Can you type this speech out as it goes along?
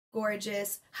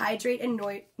gorgeous, hydrate and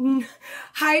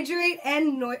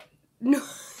no.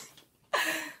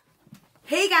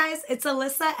 Hey guys, it's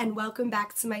Alyssa and welcome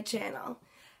back to my channel.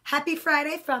 Happy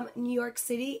Friday from New York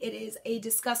City. It is a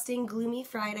disgusting, gloomy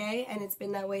Friday, and it's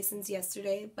been that way since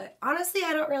yesterday, but honestly,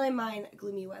 I don't really mind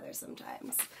gloomy weather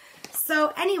sometimes.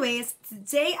 So anyways,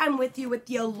 today I'm with you with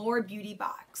the Allure Beauty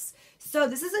Box. So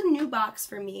this is a new box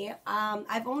for me.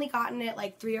 I've only gotten it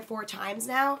like 3 or 4 times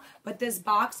now, but this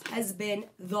box has been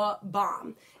the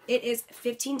bomb. It is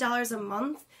 $15 a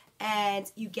month, and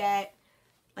you get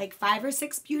like 5 or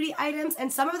 6 beauty items,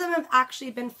 and some of them have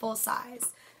actually been full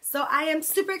size. So I am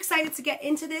super excited to get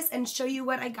into this and show you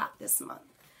what I got this month.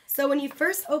 So when you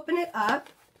first open it up,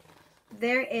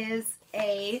 there is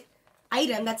a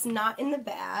item that's not in the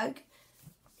bag,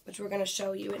 which we're going to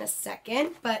show you in a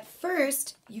second. But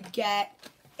first, you get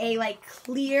a like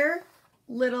clear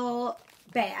little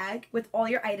bag with all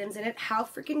your items in it. How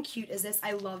freaking cute is this?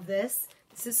 I love this.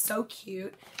 This is so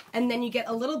cute. And then you get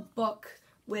a little book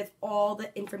with all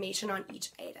the information on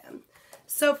each item.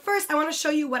 So first, I want to show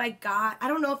you what I got. I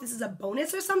don't know if this is a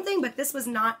bonus or something, but this was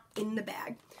not in the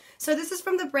bag. So this is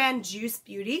from the brand Juice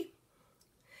Beauty.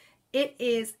 It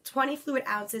is 20 fluid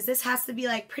ounces. This has to be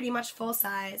like pretty much full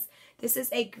size. This is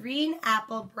a green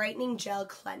apple brightening gel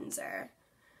cleanser.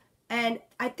 And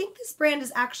I think this brand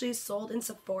is actually sold in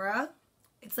Sephora.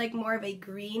 It's like more of a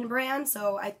green brand,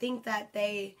 so I think that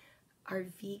they are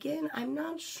vegan. I'm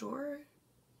not sure.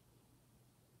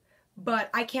 But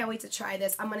I can't wait to try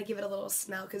this. I'm going to give it a little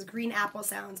smell because green apple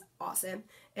sounds awesome.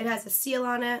 It has a seal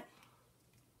on it.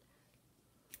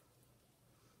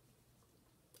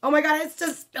 Oh my god, it's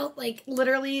just spilled like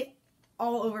literally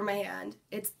all over my hand.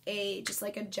 It's just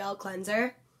like a gel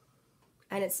cleanser.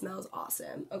 And it smells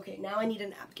awesome. Okay, now I need a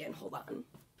napkin. Hold on.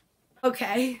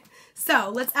 Okay, so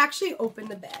let's actually open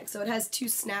the bag. So it has 2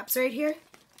 snaps right here.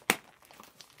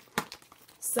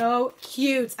 So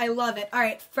cute. I love it. All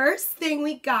right, first thing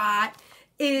we got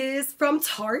is from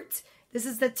Tarte. This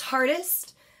is the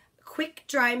Tarteist Quick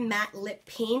Dry Matte Lip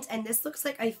Paint, and this looks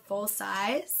like a full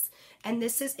size. And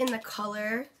this is in the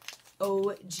color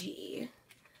OG.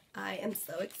 I am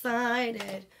so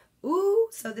excited. Ooh,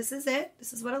 so this is it.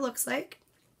 This is what it looks like.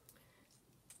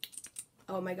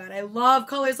 Oh my god, I love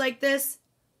colors like this.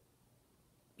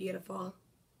 Beautiful.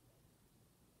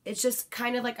 It's just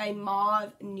kind of like a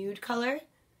mauve nude color.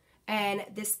 And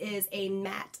this is a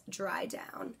matte dry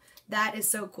down. That is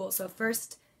so cool. So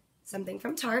first, something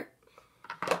from Tarte.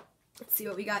 Let's see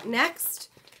what we got next.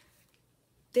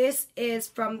 This is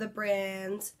from the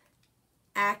brand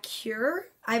Allure.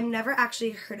 I've never actually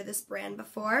heard of this brand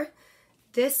before.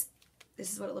 This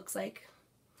is what it looks like.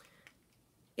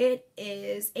 It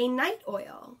is a night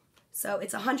oil. So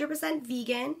it's 100%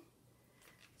 vegan.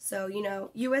 So, you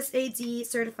know, USAID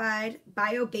certified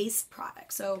bio-based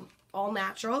product. So all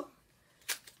natural.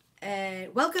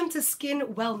 And welcome to skin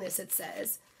wellness, it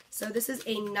says. So this is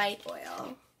a night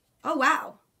oil. Oh,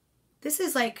 wow. This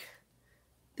is like,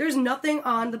 there's nothing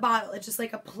on the bottle. It's just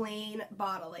like a plain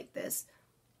bottle like this.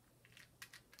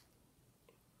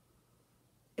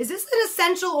 Is this an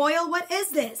essential oil? What is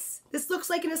this? This looks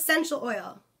like an essential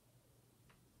oil.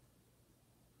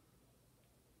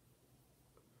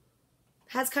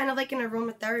 Has kind of like an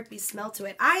aromatherapy smell to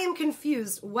it. I am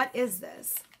confused. What is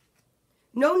this?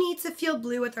 No need to feel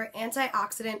blue with our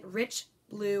antioxidant rich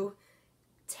blue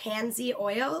tansy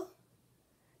oil.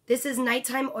 This is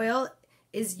nighttime oil,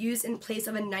 is used in place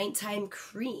of a nighttime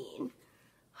cream.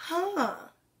 Huh.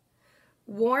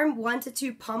 Warm 1 to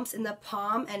 2 pumps in the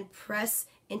palm and press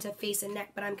into face and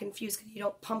neck, but I'm confused because you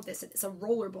don't pump this. It's a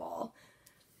roller ball.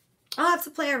 I'll have to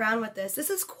play around with this. This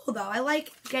is cool though. I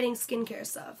like getting skincare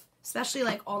stuff, especially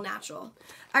like all natural.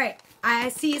 All right, I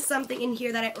see something in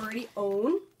here that I already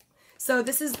own. So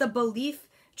this is the Belief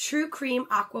True Cream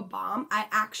Aqua Balm. I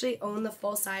actually own the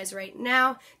full size right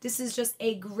now. This is just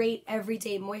a great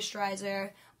everyday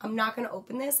moisturizer. I'm not going to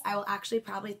open this. I will actually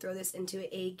probably throw this into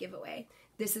a giveaway.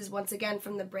 This is once again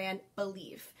from the brand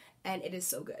Belief, and it is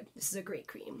so good. This is a great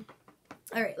cream.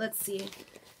 All right, let's see.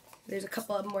 There's a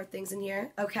couple of more things in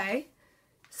here. Okay,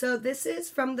 so this is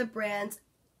from the brand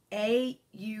Au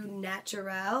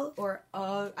Naturel, or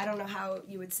I don't know how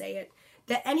you would say it.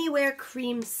 The Anywhere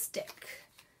Cream Stick.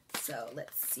 So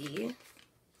let's see.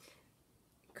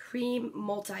 Cream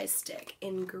multi-stick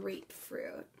in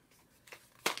grapefruit.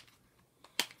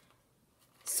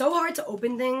 So hard to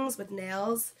open things with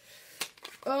nails.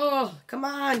 Oh, come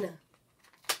on.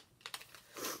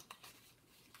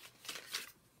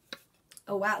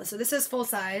 Oh, wow. So this is full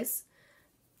size.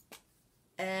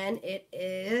 And it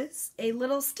is a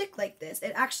little stick like this.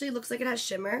 It actually looks like it has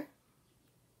shimmer.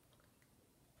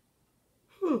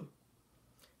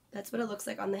 That's what it looks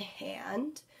like on the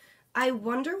hand. I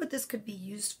wonder what this could be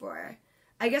used for.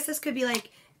 I guess this could be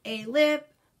like a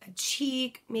lip, a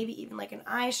cheek, maybe even like an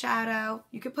eyeshadow.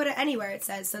 You could put it anywhere, it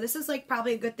says. So this is like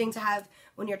probably a good thing to have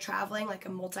when you're traveling, like a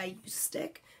multi-use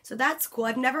stick. So that's cool.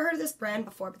 I've never heard of this brand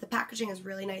before, but the packaging is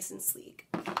really nice and sleek.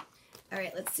 All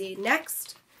right, let's see.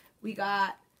 Next, we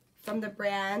got from the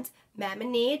brand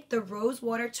Mamonade, the Rose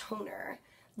Water Toner.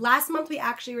 Last month, we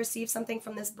actually received something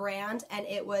from this brand, and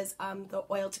it was the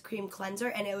Oil to Cream Cleanser,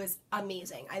 and it was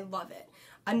amazing. I love it.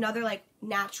 Another, like,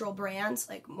 natural brand,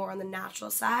 like, more on the natural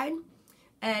side.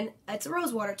 And it's a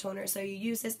rose water toner, so you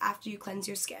use this after you cleanse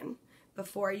your skin,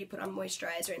 before you put on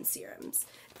moisturizer and serums.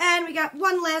 And we got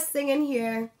one last thing in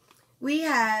here. We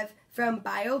have from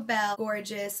BioBell,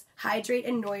 Gorgeous, Hydrate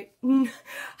and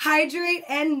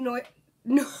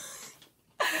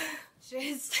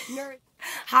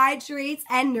Hydrates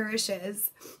and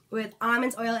Nourishes with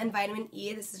almond oil and vitamin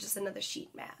E. This is just another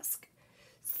sheet mask.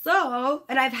 So,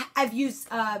 and I've used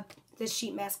this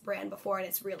sheet mask brand before, and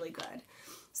it's really good.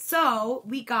 So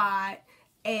we got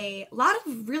a lot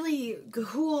of really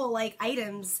cool like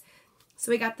items.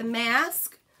 So we got the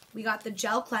mask, we got the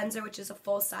gel cleanser, which is a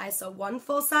full size. So 1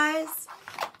 full size,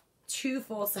 2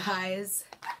 full size,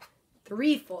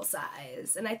 3 full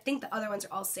size, and I think the other ones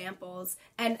are all samples,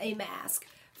 and a mask.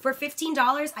 For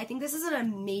 $15, I think this is an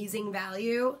amazing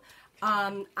value.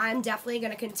 I'm definitely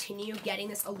going to continue getting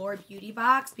this Allure beauty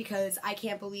box because I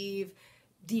can't believe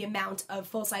the amount of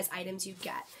full-size items you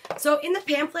get. So in the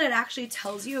pamphlet, it actually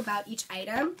tells you about each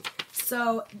item.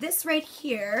 So this right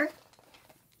here,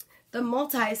 the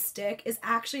multi-stick, is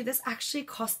actually, this actually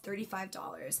costs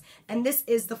 $35, and this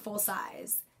is the full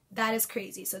size. That is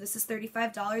crazy. So this is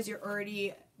 $35. You're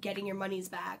already getting your money's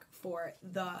back for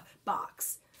the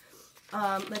box.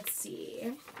 Let's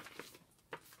see.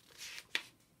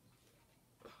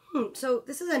 So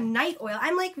this is a night oil.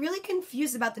 I'm like really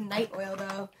confused about the night oil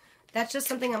though. That's just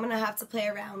something I'm going to have to play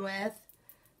around with.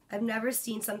 I've never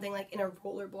seen something like in a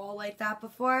roller ball like that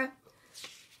before.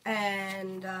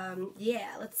 And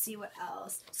yeah, let's see what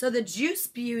else. So the Juice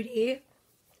Beauty,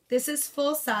 this is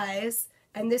full size,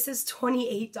 and this is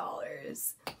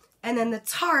 $28. And then the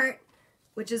Tarte,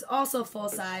 which is also full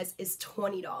size, is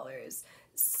 $20.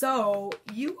 So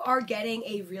you are getting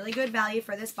a really good value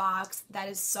for this box. That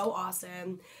is so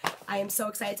awesome. I am so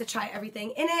excited to try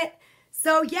everything in it.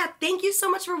 So yeah, thank you so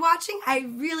much for watching. I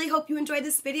really hope you enjoyed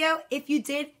this video. If you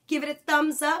did, give it a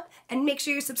thumbs up and make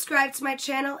sure you're subscribed to my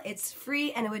channel. It's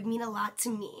free and it would mean a lot to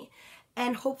me.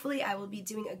 And hopefully I will be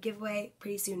doing a giveaway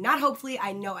pretty soon. Not hopefully,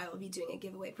 I know I will be doing a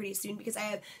giveaway pretty soon because I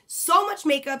have so much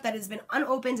makeup that has been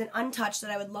unopened and untouched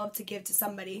that I would love to give to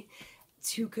somebody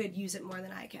who could use it more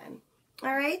than I can.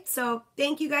 Alright, so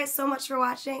thank you guys so much for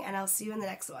watching, and I'll see you in the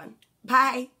next one.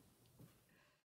 Bye!